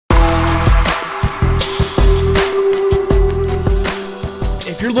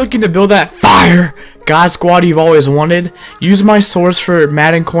If you're looking to build that fire God squad you've always wanted, use my source for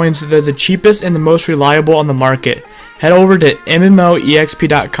Madden coins. They're the cheapest and the most reliable on the market. Head over to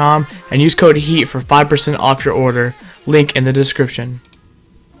MMOEXP.com and use code HEAT for 5% off your order. Link in the description.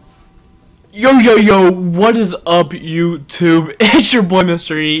 Yo, what is up, YouTube? It's your boy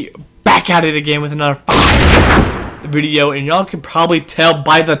Mr. E, back at it again with another video, and y'all can probably tell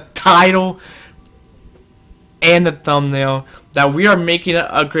by the title and the thumbnail that we are making an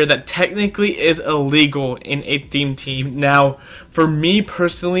upgrade that technically is illegal in a theme team. Now, for me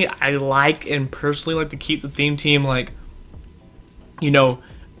personally, I personally like to keep the theme team, like, you know,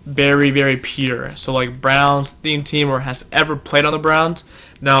 very pure. So like Browns theme team, or has ever played on the Browns.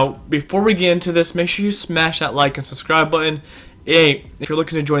 Now, before we get into this, make sure you smash that like and subscribe button. Hey, if you're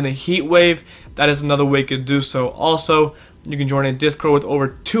looking to join the Heat Wave, that is another way you can do so. Also, you can join a Discord with over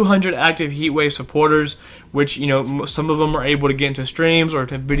 200 active Heat Wave supporters, which, you know, some of them are able to get into streams or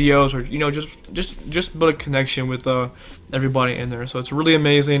to videos, or, you know, just build a connection with everybody in there. So it's really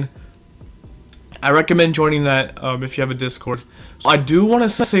amazing. I recommend joining that if you have a Discord. So I do want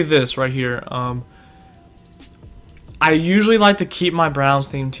to say this right here. I usually like to keep my Browns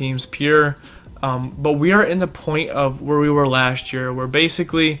theme teams pure, but we are in the point of where we were last year, where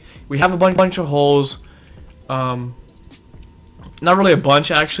basically we have a bunch of holes. Not really a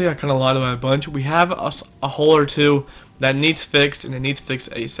bunch, actually. I kind of lied about a bunch. We have a hole or two that needs fixed, and it needs fixed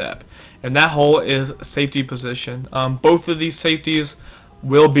ASAP. And that hole is safety position. Both of these safeties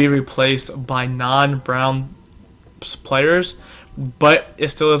will be replaced by non-Brown players, but it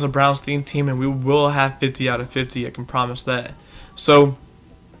still is a Browns theme team, and we will have 50 out of 50. I can promise that. So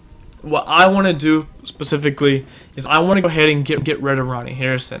what I want to do specifically is I want to go ahead and get rid of Ronnie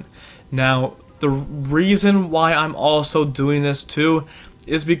Harrison. Now, the reason why I'm also doing this too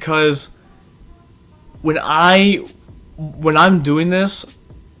is because when I'm doing this,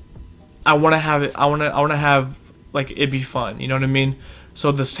 I want to have it. I want to have, like, it be fun. You know what I mean?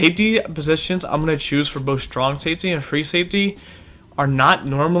 So the safety positions I'm gonna choose for both strong safety and free safety are not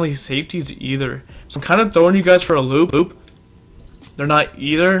normally safeties either. So I'm kind of throwing you guys for a loop. They're not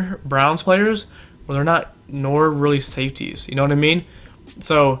either Browns players, or they're not nor really safeties. You know what I mean?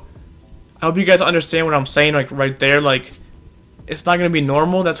 So I hope you guys understand what I'm saying, like right there. Like, it's not gonna be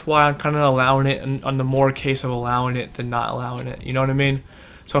normal. That's why I'm kind of allowing it, and on the more case of allowing it than not allowing it. You know what I mean?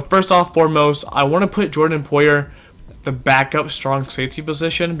 So first off, foremost, I want to put Jordan Poyer the backup strong safety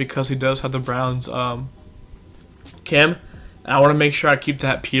position, because he does have the Browns chem. I want to make sure I keep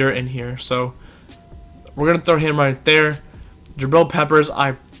that pure in here. So we're gonna throw him right there. Jabril Peppers,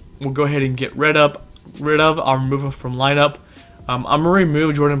 I will go ahead and get rid of. I'll remove him from lineup. I'm gonna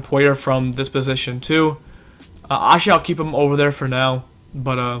remove Jordan Poyer from this position too. Actually, I'll keep him over there for now.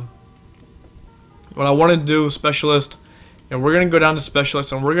 But what I want to do, specialist, and we're gonna go down to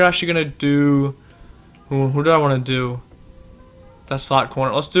specialist, and we're actually gonna do. Who do I want to do? That slot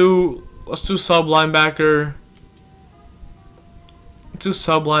corner. Let's do sub linebacker. Let's do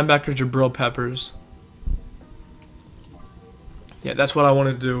sub linebacker Jabril Peppers. Yeah, that's what I want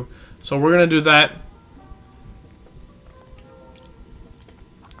to do. So we're gonna do that,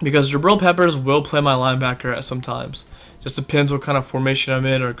 because Jabril Peppers will play my linebacker at sometimes. Just depends what kind of formation I'm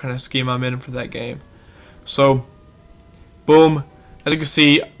in, or kind of scheme I'm in for that game. So, boom. As you can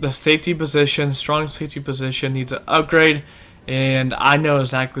see, the safety position, strong safety position, needs an upgrade, and I know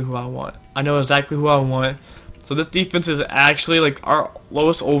exactly who I want. So this defense is actually like our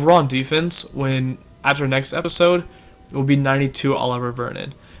lowest overall defense. When after next episode, it will be 92 Oliver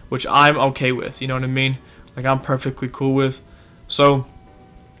Vernon, which I'm okay with. You know what I mean? Like, I'm perfectly cool with. So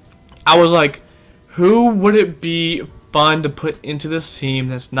I was like, who would it be fun to put into this team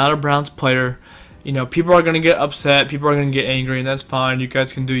that's not a Browns player? You know, people are going to get upset, people are going to get angry, and that's fine. You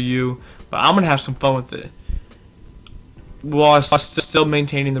guys can do you, but I'm going to have some fun with it, while still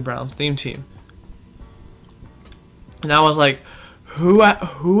maintaining the Browns theme team. And I was like,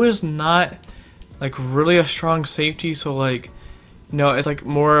 who is not, like, really a strong safety? So, like, you know, it's like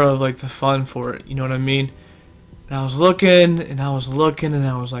more of like the fun for it. You know what I mean? And I was looking, and I was looking, and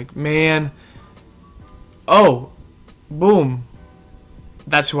I was like, man, oh, boom,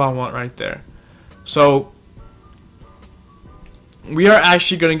 that's who I want right there. So we are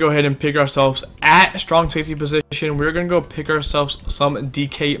actually going to go ahead and pick ourselves at strong safety position. We're going to go pick ourselves some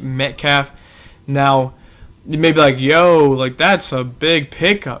D.K Metcalf. Now, you may be like, yo, like, that's a big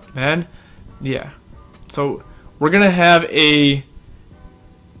pickup, man. Yeah. So we're going to have a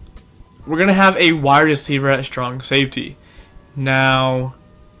wide receiver at strong safety. Now,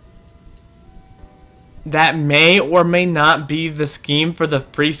 that may or may not be the scheme for the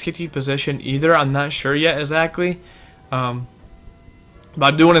free safety position either. I'm not sure yet exactly.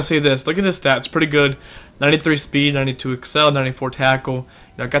 But I do want to say this. Look at his stats. Pretty good. 93 speed, 92 excel, 94 tackle.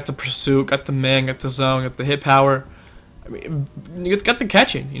 You know, got the pursuit, got the man, got the zone, got the hit power. I mean, it's got the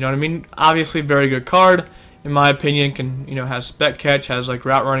catching. You know what I mean? Obviously, very good card. In my opinion, can, you know, has spec catch, has like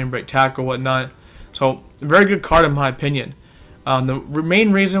route running, break tackle, whatnot. So, very good card in my opinion. The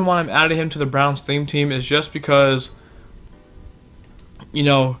main reason why I'm adding him to the Browns theme team is just because, you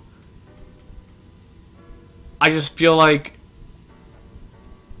know, I just feel like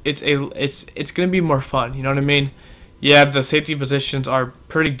it's gonna be more fun. You know what I mean? Yeah, the safety positions are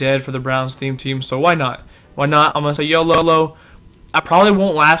pretty dead for the Browns theme team, so why not? Why not? I'm gonna say YOLO. I probably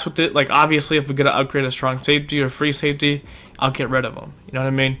won't last with it. Like, obviously, if we're gonna upgrade a strong safety or free safety, I'll get rid of them. You know what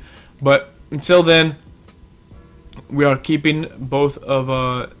I mean? But until then, we are keeping both of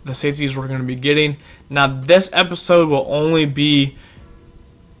the safeties we're gonna be getting. Now, this episode will only be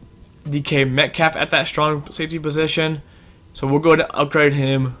D.K Metcalf at that strong safety position. So we'll go ahead and upgrade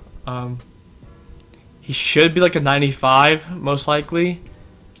him. He should be like a 95, most likely,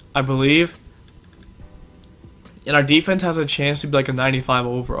 I believe. And our defense has a chance to be like a 95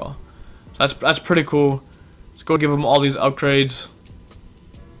 overall. So that's pretty cool. Let's go give him all these upgrades.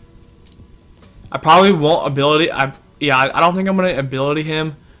 I probably won't ability. I don't think I'm gonna ability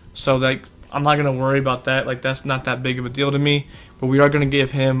him. So like I'm not gonna worry about that. Like that's not that big of a deal to me. But we are gonna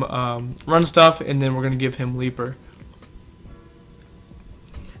give him run stuff, and then we're gonna give him leaper.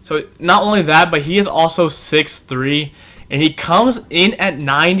 So not only that, but he is also 6'3", and he comes in at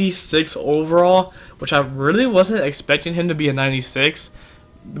 96 overall, which I really wasn't expecting him to be a 96.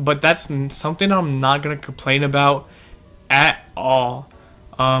 But that's something I'm not gonna complain about at all.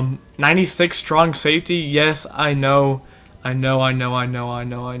 96 strong safety. Yes, I know. He's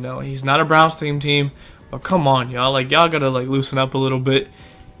not a Browns team, but come on, y'all. Like y'all gotta like loosen up a little bit.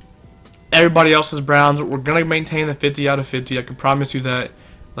 Everybody else is Browns. We're gonna maintain the 50 out of 50. I can promise you that.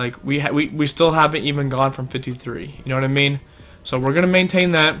 Like we still haven't even gone from 53. You know what I mean? So we're gonna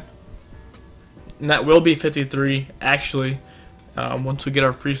maintain that, and that will be 53 actually once we get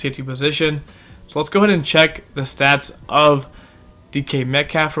our free safety position. So let's go ahead and check the stats of D.K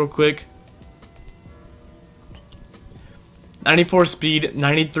Metcalf real quick. 94 speed,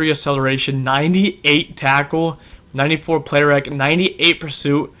 93 acceleration, 98 tackle, 94 play rec, 98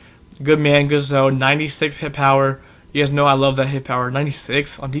 pursuit, good man, good zone, 96 hit power. You guys know I love that hit power.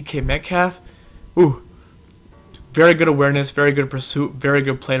 96 on D.K Metcalf. Ooh. Very good awareness, very good pursuit, very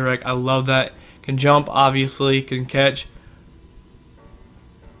good play rec. I love that. Can jump, obviously, can catch.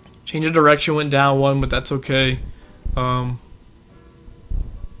 Change of direction went down one, but that's okay. And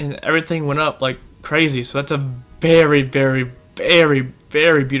everything went up like crazy. So that's a very, very, very,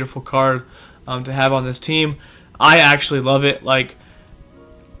 very beautiful card to have on this team. I actually love it. Like,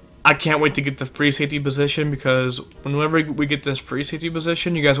 I can't wait to get the free safety position, because whenever we get this free safety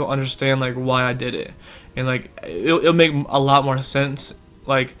position, you guys will understand like why I did it, and like it'll make a lot more sense.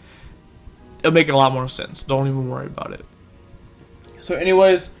 Like it'll make a lot more sense. Don't even worry about it. So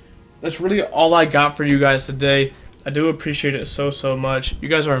anyways, that's really all I got for you guys today. I do appreciate it so much. You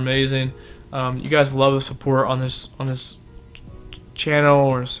guys are amazing. You guys love the support on this channel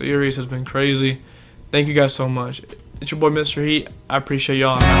or series. Has been crazy. Thank you guys so much. It's your boy Mr. Heat. I appreciate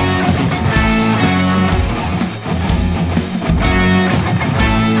y'all. Peace.